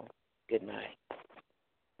you all. Good night.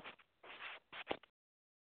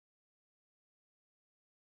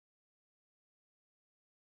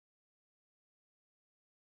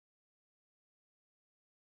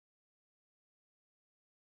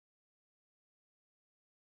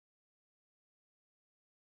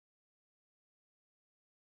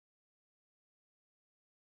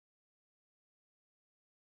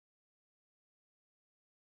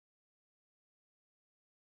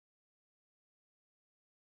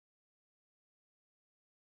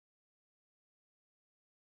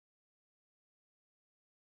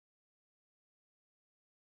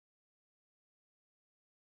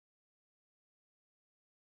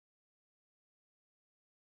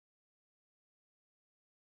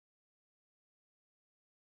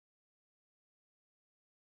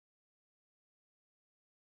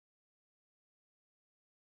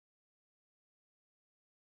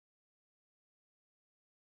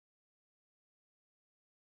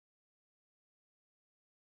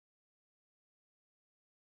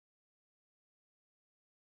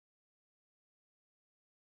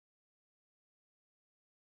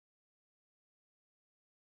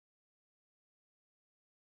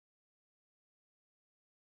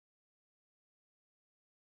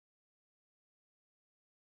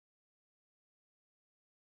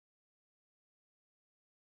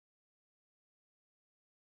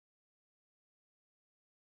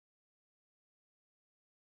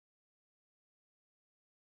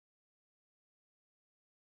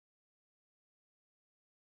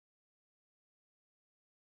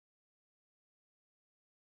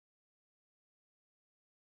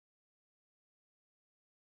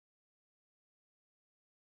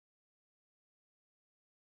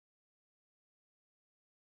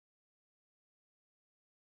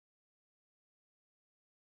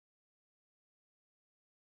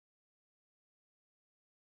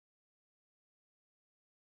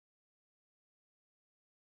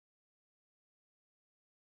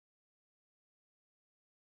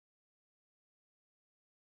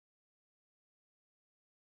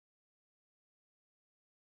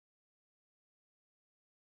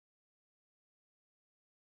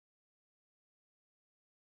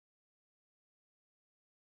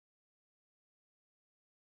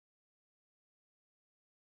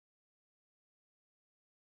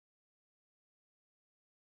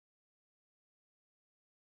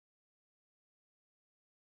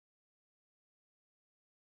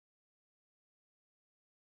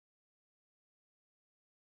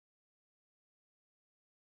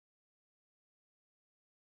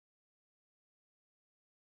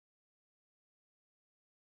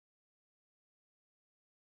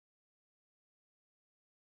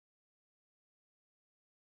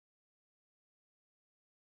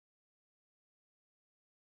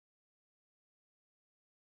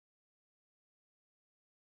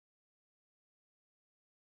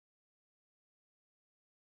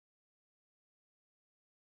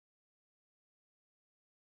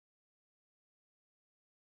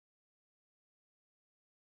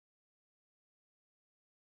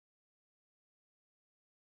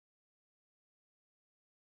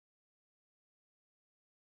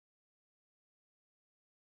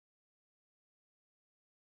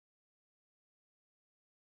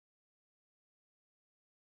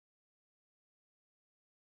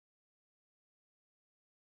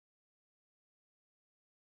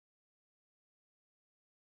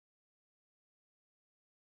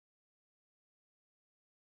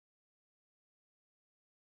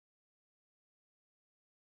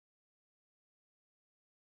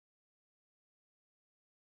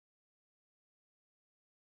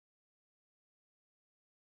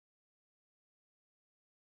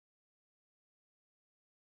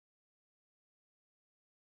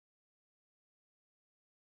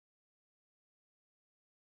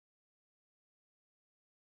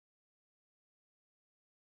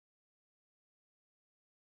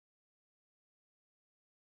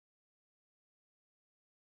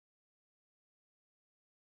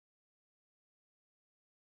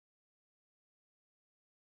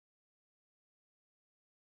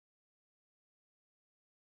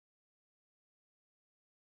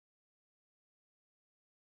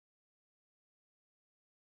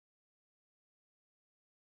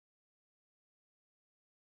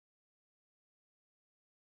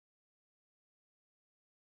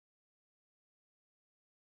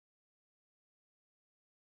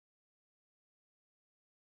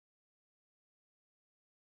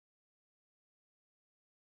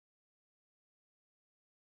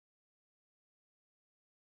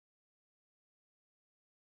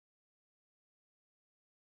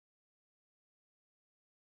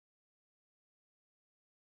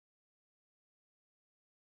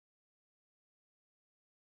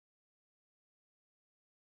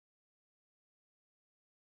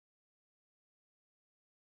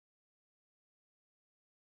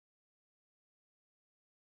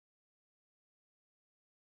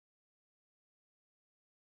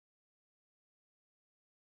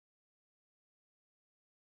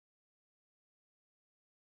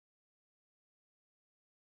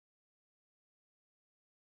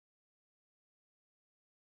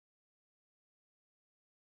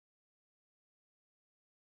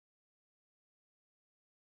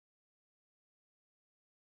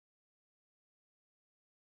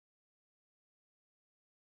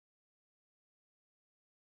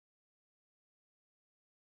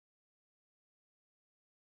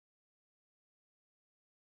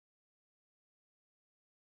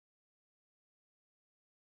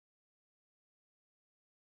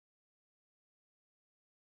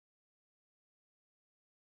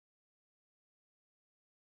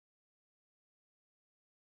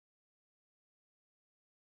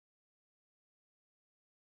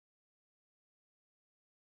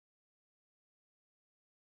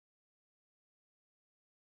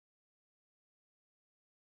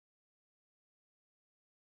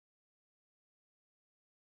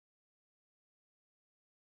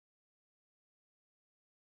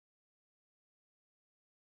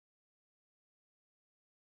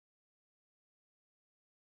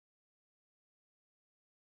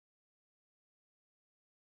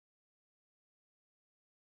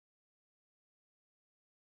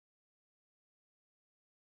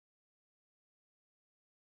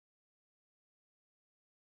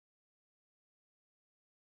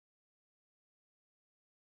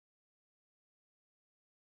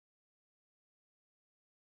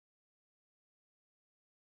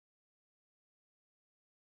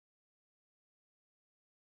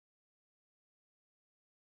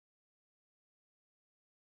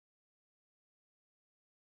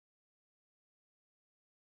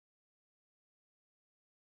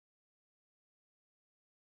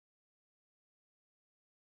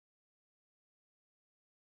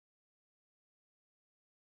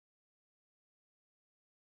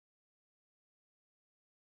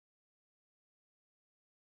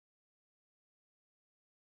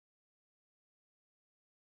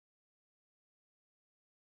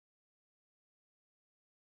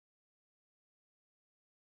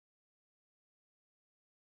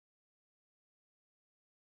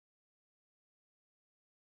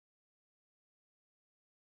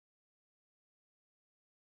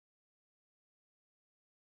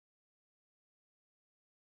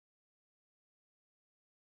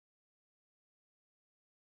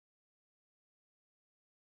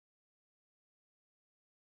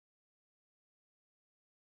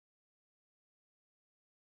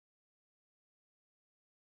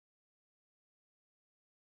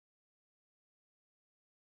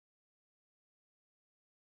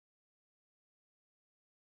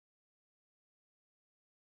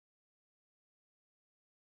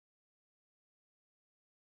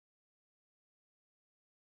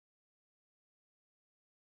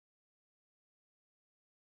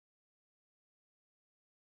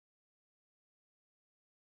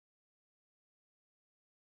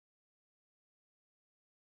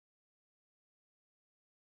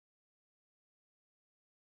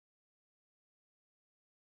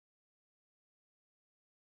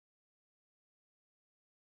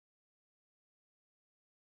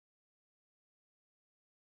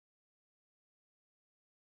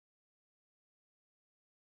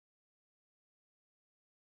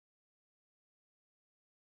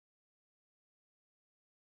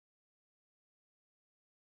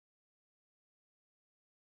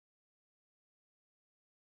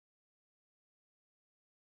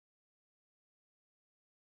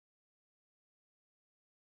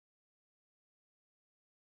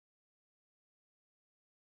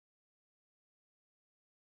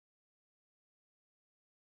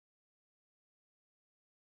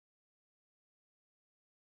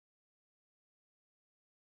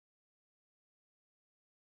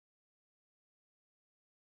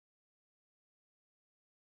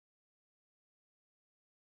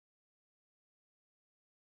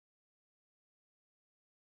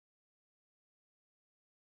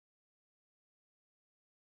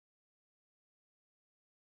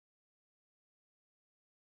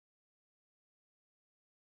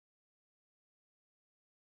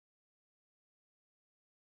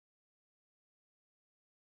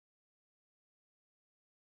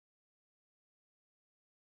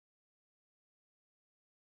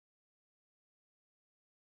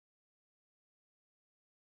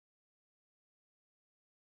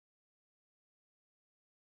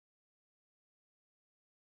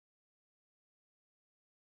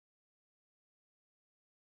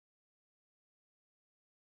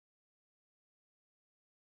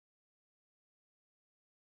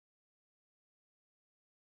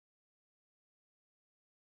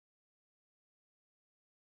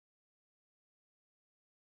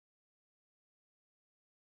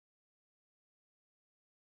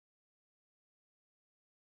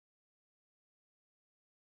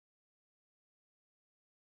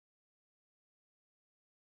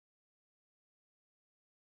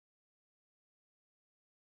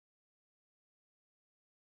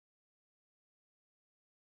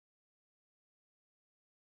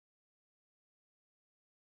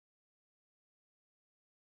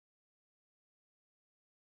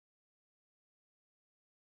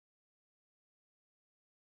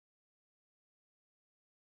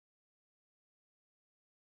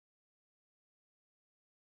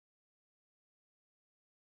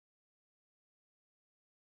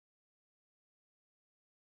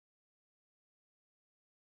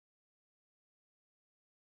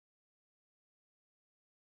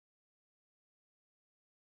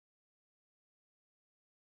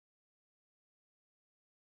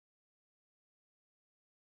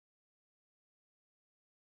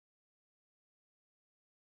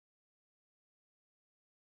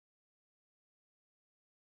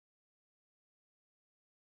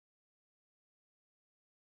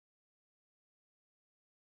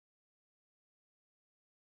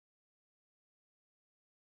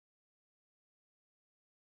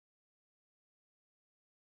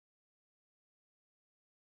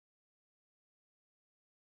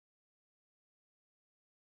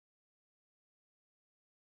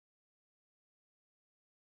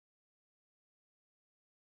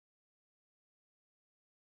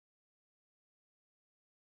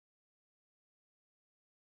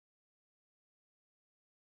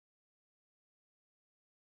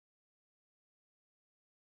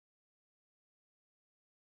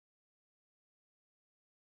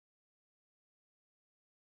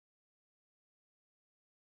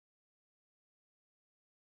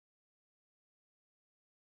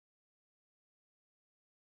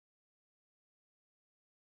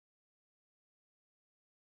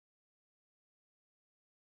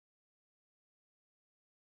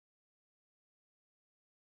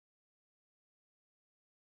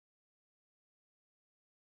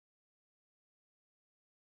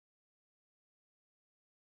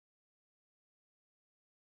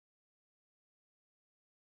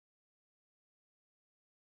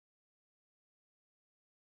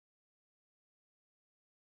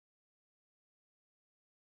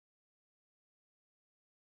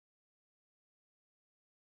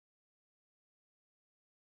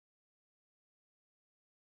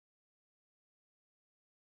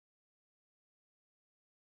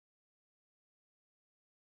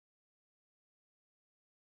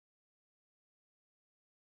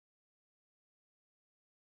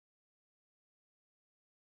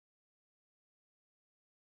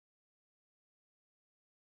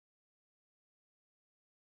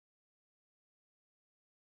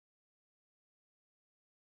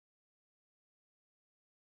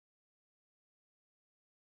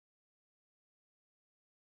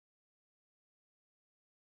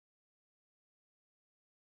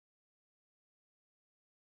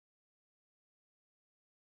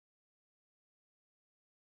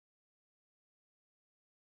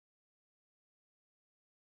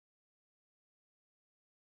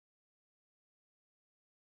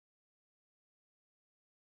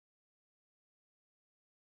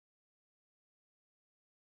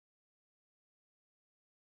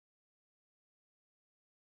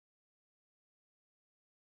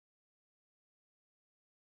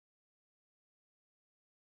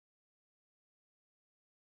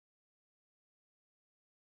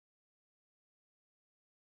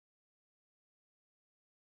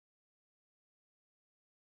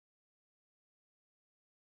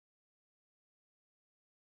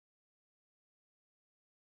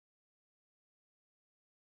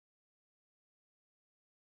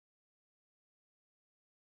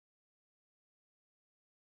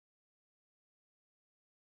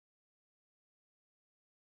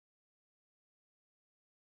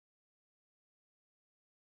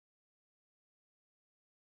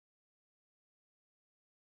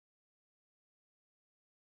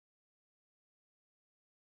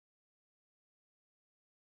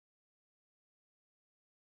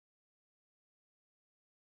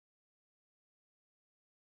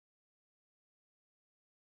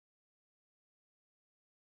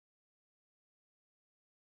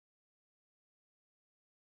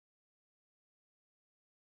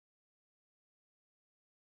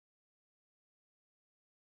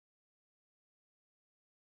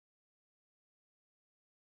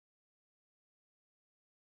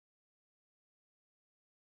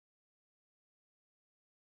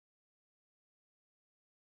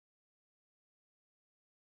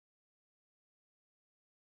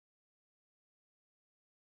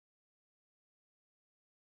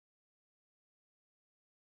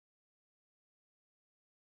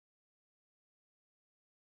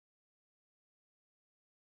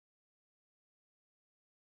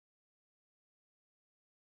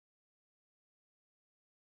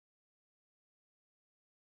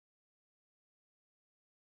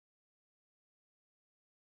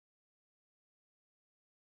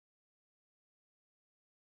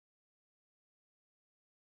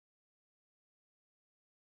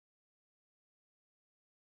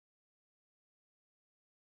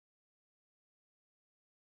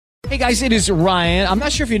 Hey guys, it is Ryan. I'm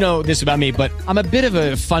not sure if you know this about me, but I'm a bit of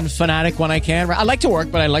a fun fanatic when I can. I like to work,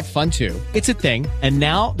 but I like fun too. It's a thing. And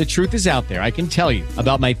now the truth is out there. I can tell you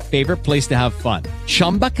about my favorite place to have fun.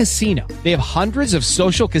 Chumba Casino. They have hundreds of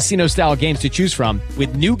social casino style games to choose from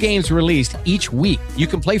with new games released each week. You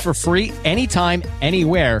can play for free anytime,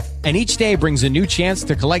 anywhere. And each day brings a new chance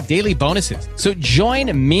to collect daily bonuses. So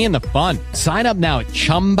join me in the fun. Sign up now at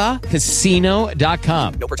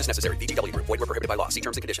ChumbaCasino.com. No purchase necessary. VGW Group. Void where prohibited by law. See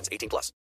terms and conditions. 18+.